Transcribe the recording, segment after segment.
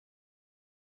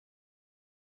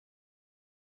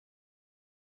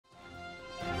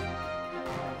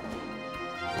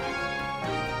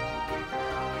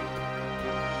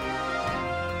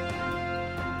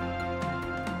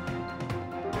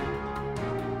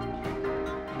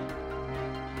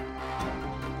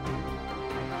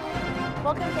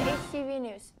Welcome to HTV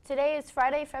News. Today is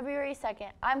Friday, February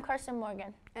 2nd. I'm Carson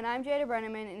Morgan. And I'm Jada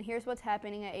Brenneman, and here's what's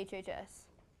happening at HHS.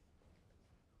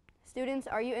 Students,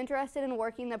 are you interested in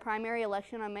working the primary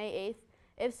election on May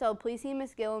 8th? If so, please see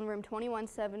Ms. Gill in room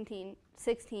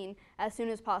 2116 as soon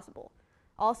as possible.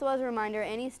 Also, as a reminder,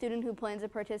 any student who plans to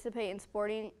participate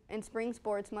in spring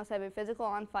sports must have a physical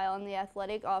on file in the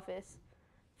athletic office.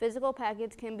 Physical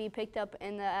packets can be picked up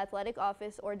in the athletic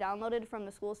office or downloaded from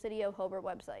the School City of Hobart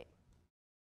website.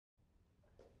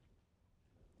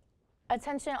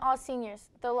 Attention all seniors.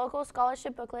 The local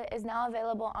scholarship booklet is now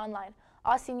available online.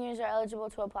 All seniors are eligible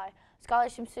to apply.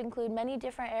 Scholarships include many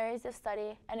different areas of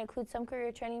study and include some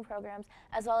career training programs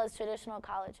as well as traditional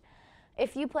college.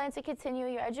 If you plan to continue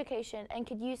your education and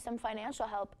could use some financial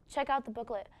help, check out the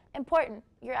booklet. Important,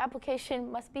 your application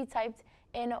must be typed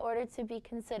in order to be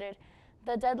considered.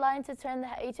 The deadline to turn the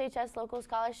HHS local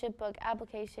scholarship book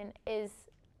application is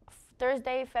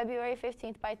Thursday, February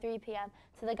 15th by 3 p.m.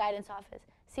 to the guidance office.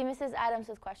 See Mrs. Adams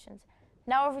with questions.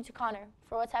 Now over to Connor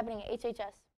for what's happening at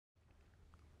HHS.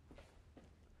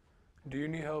 Do you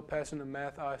need help passing the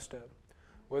math I-STEP?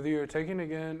 Whether you're taking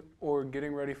again or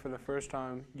getting ready for the first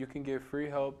time, you can get free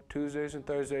help Tuesdays and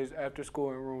Thursdays after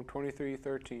school in room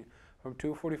 2313 from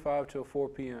 2:45 till 4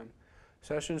 p.m.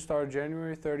 Sessions start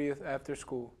January 30th after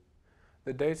school.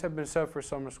 The dates have been set for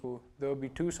summer school. There will be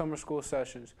 2 summer school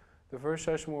sessions. The first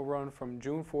session will run from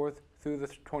June 4th through the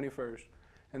 21st,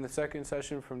 and the second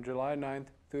session from July 9th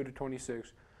through the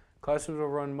 26th. Classes will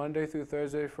run Monday through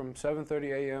Thursday from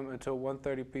 7:30 a.m. until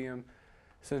 1:30 p.m.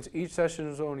 Since each session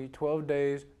is only 12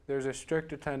 days, there's a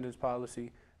strict attendance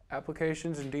policy.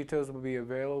 Applications and details will be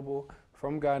available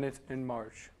from guidance in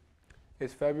March.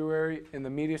 It's February, and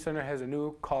the Media Center has a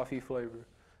new coffee flavor.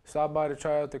 Stop by to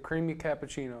try out the creamy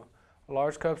cappuccino.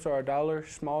 Large cups are $1,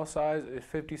 small size is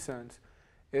 50 cents.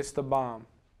 It's the bomb.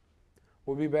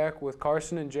 We'll be back with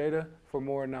Carson and Jada for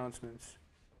more announcements.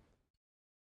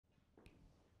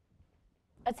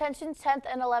 Attention 10th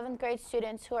and 11th grade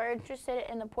students who are interested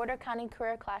in the Porter County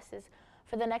career classes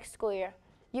for the next school year.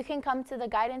 You can come to the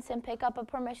guidance and pick up a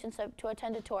permission slip to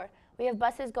attend a tour. We have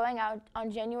buses going out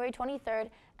on January 23rd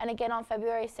and again on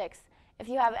February 6th. If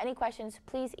you have any questions,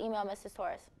 please email Mrs.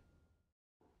 Torres.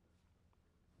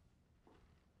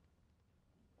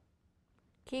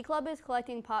 Key Club is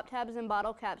collecting pop tabs and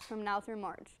bottle caps from now through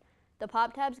March. The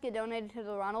pop tabs get donated to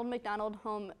the Ronald McDonald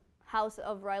House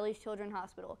of Riley's Children's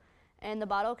Hospital, and the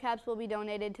bottle caps will be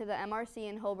donated to the MRC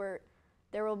in Hobart.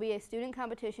 There will be a student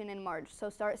competition in March, so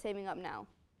start saving up now.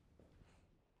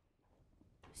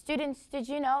 Students, did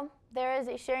you know there is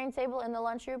a sharing table in the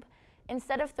lunchroom?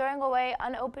 Instead of throwing away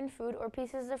unopened food or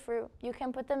pieces of fruit, you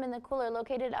can put them in the cooler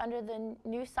located under the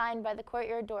new sign by the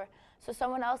courtyard door so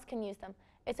someone else can use them.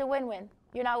 It's a win-win.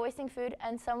 You're not wasting food,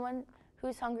 and someone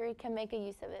who's hungry can make a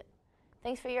use of it.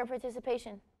 Thanks for your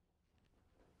participation.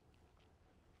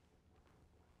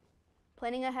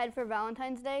 Planning ahead for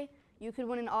Valentine's Day, you could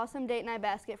win an awesome date night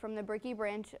basket from the Brickey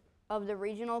branch of the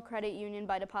Regional Credit Union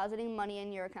by depositing money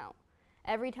in your account.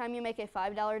 Every time you make a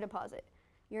 $5 deposit,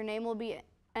 your name will be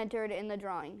entered in the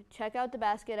drawing. Check out the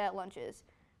basket at lunches.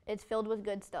 It's filled with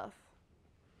good stuff.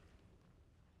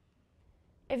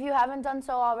 If you haven't done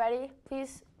so already,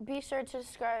 please be sure to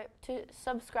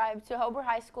subscribe to Hobart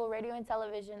High School Radio and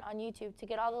Television on YouTube to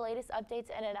get all the latest updates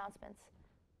and announcements.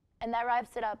 And that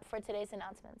wraps it up for today's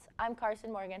announcements. I'm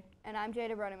Carson Morgan. And I'm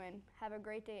Jada Brenneman. Have a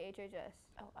great day, HHS.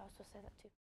 Oh, I was supposed to say that too.